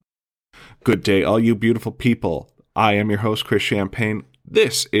Good day, all you beautiful people. I am your host, Chris Champagne.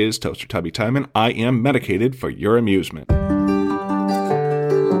 This is Toaster Tubby Time, and I am medicated for your amusement. Come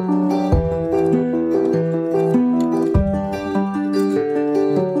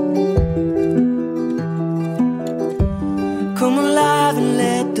alive and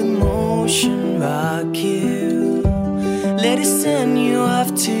let the motion rock you. Let it send you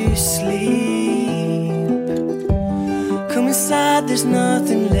off to sleep. Come inside, there's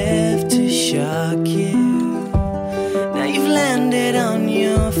nothing left to shock you. Now you've landed on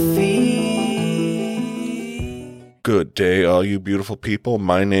your feet. Good day, all you beautiful people.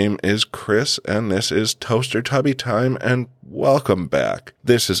 My name is Chris, and this is Toaster Tubby Time, and welcome back.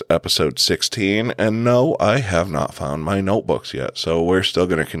 This is episode 16, and no, I have not found my notebooks yet, so we're still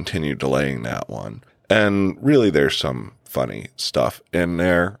going to continue delaying that one. And really, there's some funny stuff in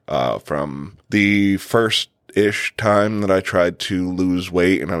there from the first-ish time that I tried to lose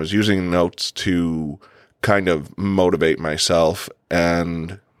weight, and I was using notes to kind of motivate myself,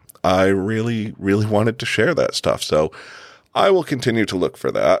 and I really wanted to share that stuff. So I will continue to look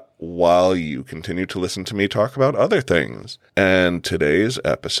for that while you continue to listen to me talk about other things. And today's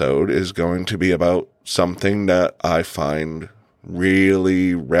episode is going to be about something that I find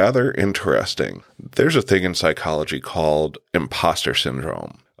really rather interesting. There's a thing in psychology called imposter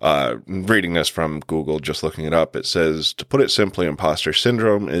syndrome. Reading this from Google, just looking it up, it says, to put it simply, imposter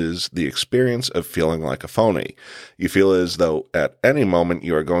syndrome is the experience of feeling like a phony. You feel as though at any moment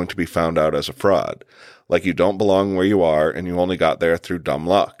you are going to be found out as a fraud, like you don't belong where you are and you only got there through dumb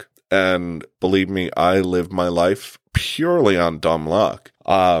luck. And believe me, I live my life purely on dumb luck.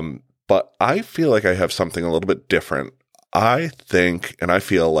 But I feel like I have something a little bit different. I think, and I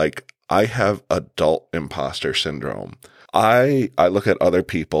feel like I have adult imposter syndrome. I look at other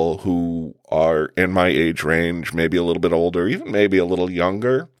people who are in my age range, maybe a little bit older, even maybe a little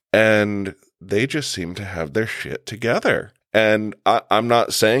younger, and they just seem to have their shit together. And I'm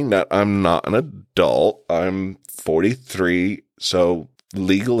not saying that I'm not an adult. I'm 43, so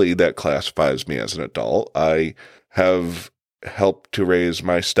legally that classifies me as an adult. I have helped to raise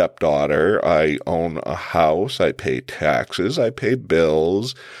my stepdaughter. I own a house. I pay taxes. I pay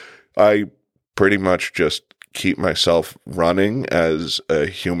bills. I pretty much just keep myself running as a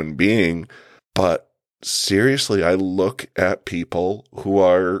human being. But seriously, I look at people who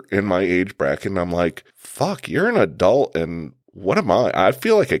are in my age bracket and I'm like, fuck, you're an adult and what am I? I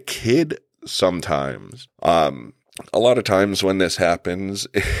feel like a kid sometimes. A lot of times when this happens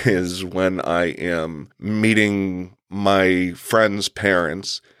is when I am meeting my friends'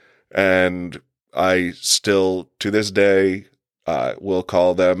 parents, and I still, to this day, will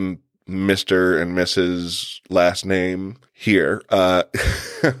call them Mr. and Mrs. last name here.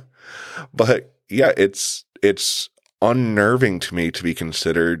 But yeah, it's unnerving to me to be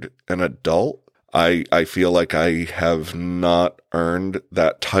considered an adult. I feel like I have not earned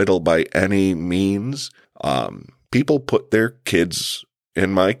that title by any means. People put their kids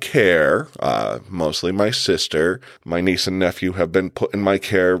in my care, mostly my sister. My niece and nephew have been put in my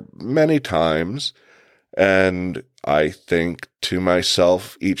care many times. And I think to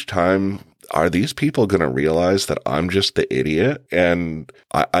myself each time, are these people going to realize that I'm just the idiot? And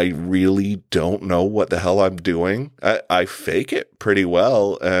I really don't know what the hell I'm doing. I fake it pretty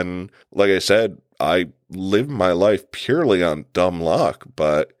well. And like I said, I live my life purely on dumb luck,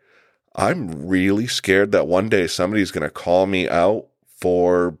 but I'm really scared that one day somebody's going to call me out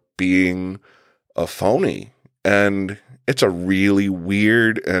for being a phony. And it's a really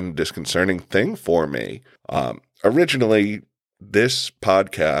weird and disconcerting thing for me. Originally, this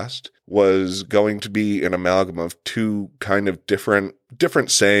podcast was going to be an amalgam of two kind of different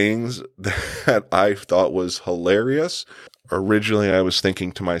sayings that I thought was hilarious. Originally, I was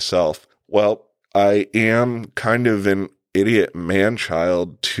thinking to myself, well, I am kind of an idiot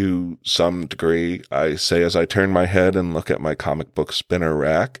man-child to some degree, I say as I turn my head and look at my comic book spinner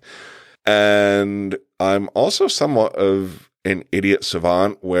rack. And I'm also somewhat of an idiot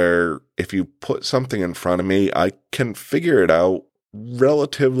savant where if you put something in front of me, I can figure it out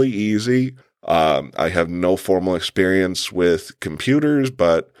relatively easy. I have no formal experience with computers,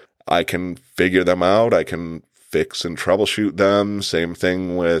 but I can figure them out. I can fix and troubleshoot them. Same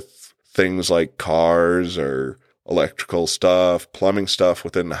thing with things like cars or electrical stuff, plumbing stuff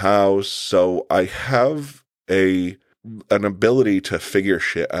within the house. So I have an ability to figure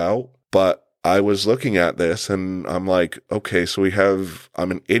shit out, but I was looking at this and I'm like, okay, so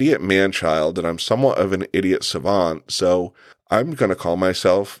I'm an idiot man-child and I'm somewhat of an idiot savant. So I'm going to call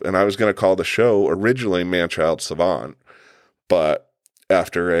myself, and I was going to call the show originally Man-Child Savant, but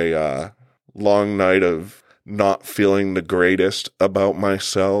after a long night of not feeling the greatest about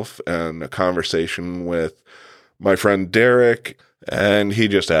myself, and a conversation with my friend Derek, and he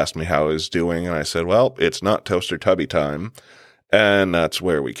just asked me how I was doing, and I said, well, it's not Toaster Tubby time, and that's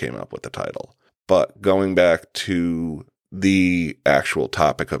where we came up with the title. But going back to the actual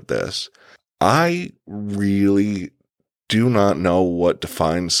topic of this, I really do not know what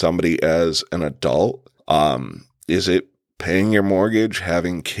defines somebody as an adult. Is it paying your mortgage,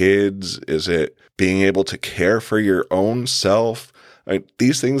 having kids? Is it being able to care for your own self?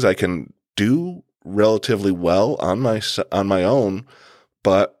 These things I can do relatively well on my own,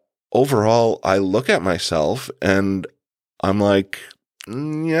 but overall, I look at myself and I'm like,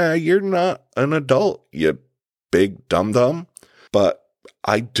 yeah, you're not an adult, you big dum-dum. But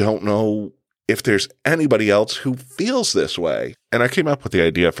I don't know if there's anybody else who feels this way. And I came up with the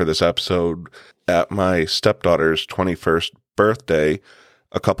idea for this episode at my stepdaughter's 21st birthday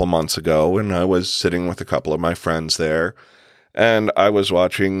a couple months ago, and I was sitting with a couple of my friends there, and I was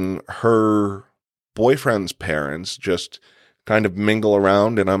watching her boyfriend's parents just kind of mingle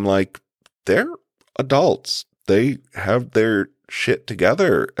around, and I'm like, they're adults. They have their shit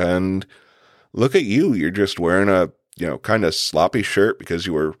together, and look at you. You're just wearing a, kind of sloppy shirt because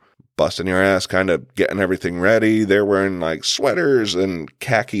you were busting your ass, kind of getting everything ready. They're wearing like sweaters and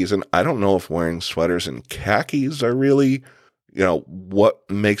khakis, and I don't know if wearing sweaters and khakis are really, what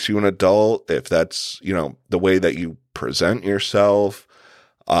makes you an adult, if that's, the way that you present yourself.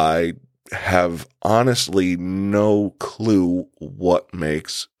 I have honestly no clue what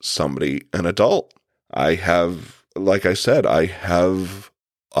makes somebody an adult. I have, like I said, I have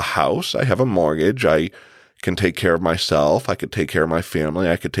a house, I have a mortgage, I can take care of myself, I could take care of my family,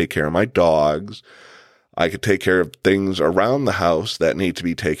 I could take care of my dogs, I could take care of things around the house that need to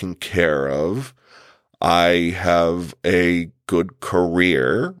be taken care of. I have a good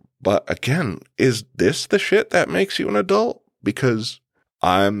career, but again, is this the shit that makes you an adult? Because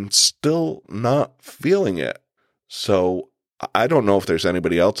I'm still not feeling it. So I don't know if there's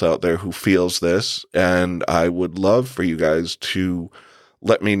anybody else out there who feels this, and I would love for you guys to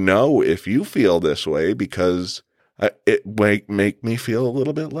let me know if you feel this way, because it might make me feel a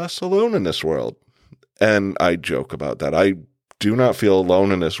little bit less alone in this world. And I joke about that. I do not feel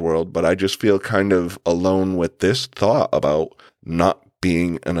alone in this world, but I just feel kind of alone with this thought about not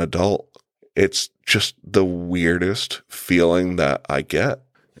being an adult. It's just the weirdest feeling that I get.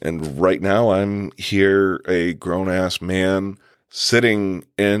 And right now I'm here, a grown-ass man, sitting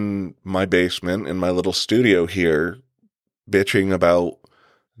in my basement, in my little studio here, bitching about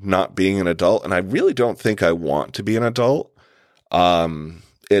not being an adult. And I really don't think I want to be an adult.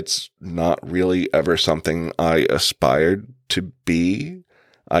 It's not really ever something I aspired to be.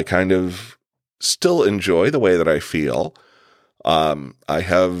 I kind of still enjoy the way that I feel. I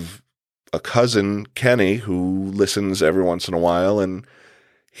have a cousin, Kenny, who listens every once in a while, and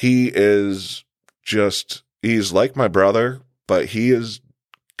he is just, he's like my brother, but he is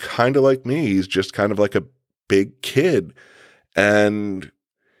kind of like me. He's just kind of like a big kid, and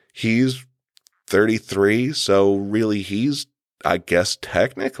he's 33, so really he's, I guess,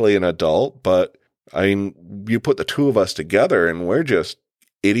 technically an adult, but I mean, you put the two of us together and we're just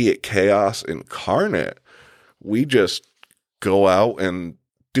idiot chaos incarnate. We just go out and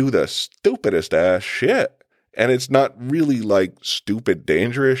do the stupidest ass shit. And it's not really like stupid,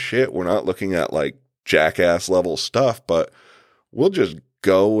 dangerous shit. We're not looking at like jackass level stuff, but we'll just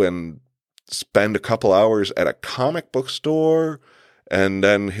go and spend a couple hours at a comic book store, and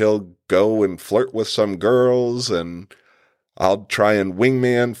then he'll go and flirt with some girls, and I'll try and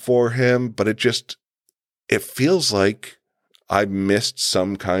wingman for him. But it feels like I missed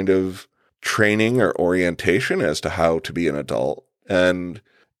some kind of training or orientation as to how to be an adult. And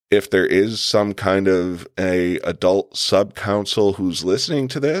if there is some kind of a adult sub-council who's listening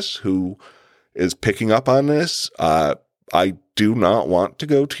to this, who is picking up on this, I do not want to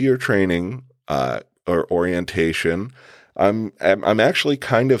go to your training or orientation. I'm actually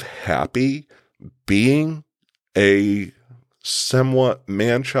kind of happy being a somewhat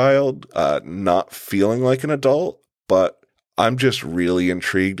man-child, not feeling like an adult, but I'm just really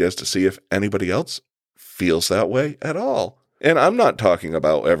intrigued as to see if anybody else feels that way at all. And I'm not talking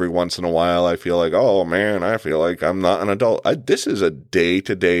about every once in a while I feel like, oh man, I feel like I'm not an adult. This is a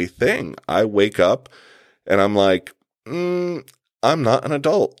day-to-day thing. I wake up and I'm like, I'm not an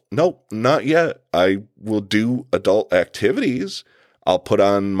adult. Nope, not yet. I will do adult activities. I'll put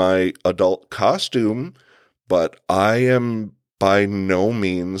on my adult costume, but I am by no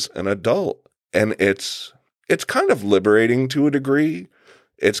means an adult. And it's kind of liberating to a degree.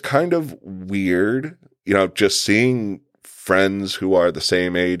 It's kind of weird, just seeing friends who are the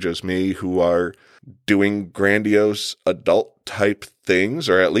same age as me, who are doing grandiose adult type things,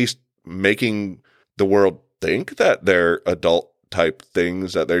 or at least making the world think that they're adult type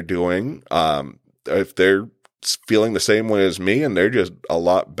things that they're doing. If they're feeling the same way as me and they're just a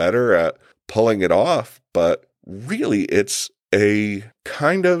lot better at pulling it off, but really it's a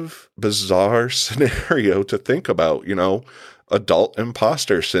kind of bizarre scenario to think about, adult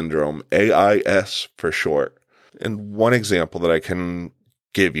imposter syndrome, AIS for short. And one example that I can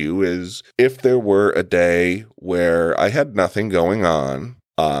give you is if there were a day where I had nothing going on,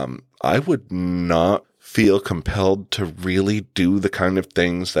 I would not feel compelled to really do the kind of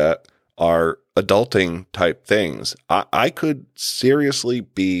things that are adulting type things. I could seriously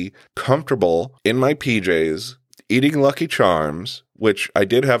be comfortable in my PJs eating Lucky Charms, which I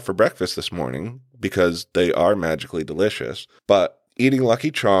did have for breakfast this morning because they are magically delicious, but eating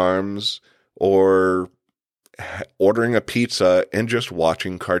Lucky Charms or ordering a pizza and just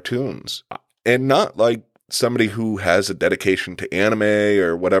watching cartoons. And not like somebody who has a dedication to anime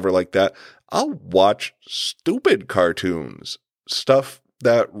or whatever like that. I'll watch stupid cartoons, stuff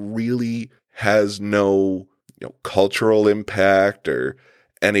that really has no cultural impact or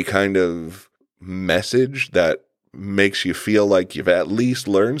any kind of message that makes you feel like you've at least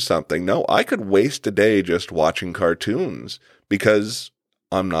learned something. No, I could waste a day just watching cartoons because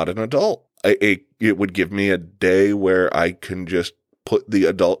I'm not an adult. It would give me a day where I can just put the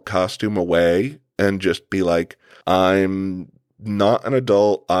adult costume away and just be like, I'm not an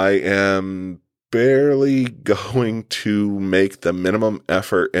adult. I am barely going to make the minimum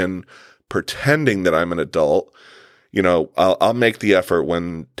effort in pretending that I'm an adult. I'll make the effort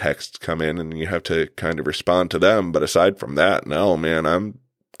when texts come in and you have to kind of respond to them. But aside from that, no, man, I'm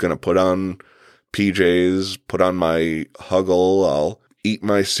going to put on PJs, put on my Huggle. I'll eat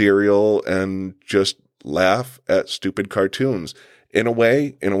my cereal and just laugh at stupid cartoons. In a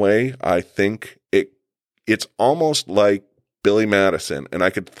way, I think it's almost like Billy Madison. And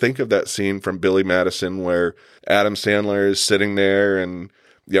I could think of that scene from Billy Madison where Adam Sandler is sitting there and,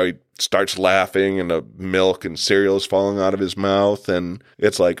 he starts laughing and the milk and cereal is falling out of his mouth. And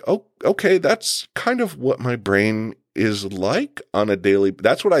it's like, oh, okay, that's kind of what my brain is like on a daily.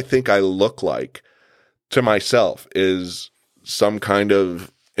 That's what I think I look like to myself, is some kind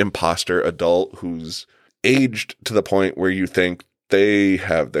of imposter adult who's aged to the point where you think they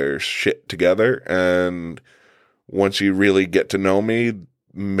have their shit together. And once you really get to know me,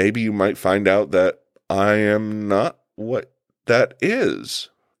 maybe you might find out that I am not what that is.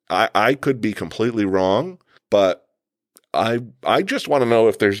 I could be completely wrong, but I just want to know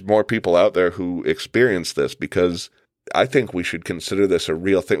if there's more people out there who experience this, because I think we should consider this a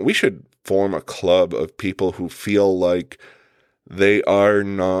real thing. We should form a club of people who feel like they are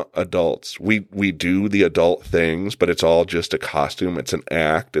not adults. We do the adult things, but it's all just a costume. It's an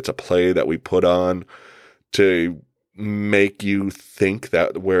act. It's a play that we put on to make you think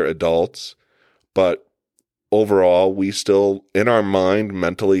that we're adults. But overall, we still, in our mind,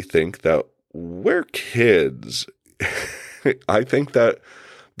 mentally think that we're kids. I think that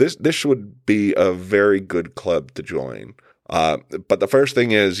this would be a very good club to join. But the first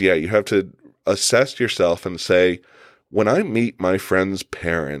thing is, you have to assess yourself and say, when I meet my friends'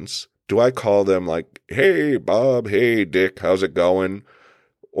 parents, do I call them like, hey, Bob, hey, Dick, how's it going?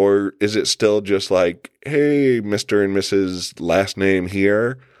 Or is it still just like, hey, Mr. and Mrs. last name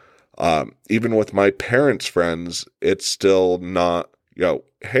here? Even with my parents' friends, it's still not,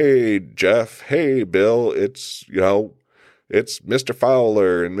 hey, Jeff, hey, Bill, it's Mr.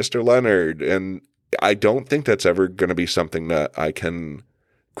 Fowler and Mr. Leonard. And I don't think that's ever going to be something that I can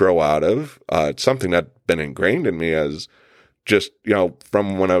grow out of. It's something that's been ingrained in me as just,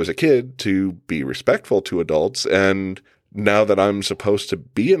 from when I was a kid, to be respectful to adults. And now that I'm supposed to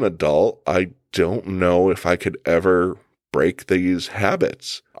be an adult, I don't know if I could ever break these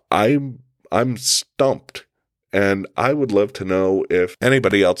habits. I'm stumped, and I would love to know if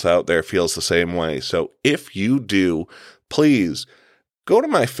anybody else out there feels the same way. So if you do, please go to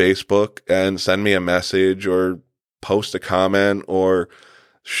my Facebook and send me a message or post a comment or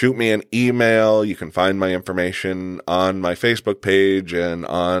shoot me an email. You can find my information on my Facebook page and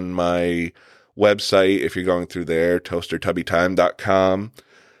on my website if you're going through there, toastertubbytime.com.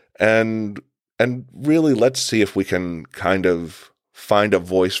 And really, let's see if we can kind of find a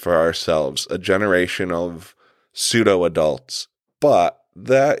voice for ourselves, a generation of pseudo-adults. But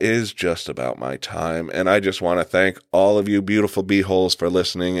that is just about my time, and I just want to thank all of you beautiful beeholes for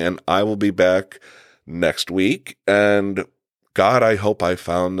listening, and I will be back next week. And God, I hope I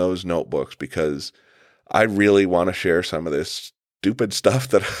found those notebooks, because I really want to share some of this stupid stuff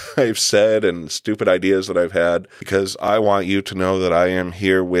that I've said and stupid ideas that I've had, because I want you to know that I am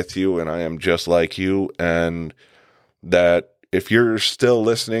here with you and I am just like you, and that if you're still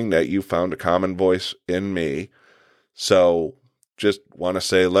listening, that you found a common voice in me. So just want to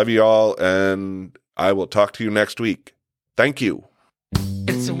say love you all, and I will talk to you next week. Thank you.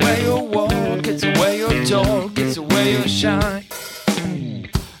 It's the way you walk, it's the way you talk, it's the way you shine.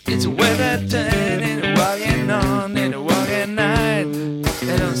 It's the way that day, and walking on, and walking night.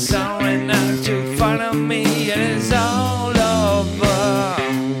 And I'm sorry not to follow me, and it's all over.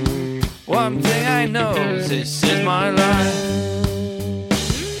 One thing I know is this is my life.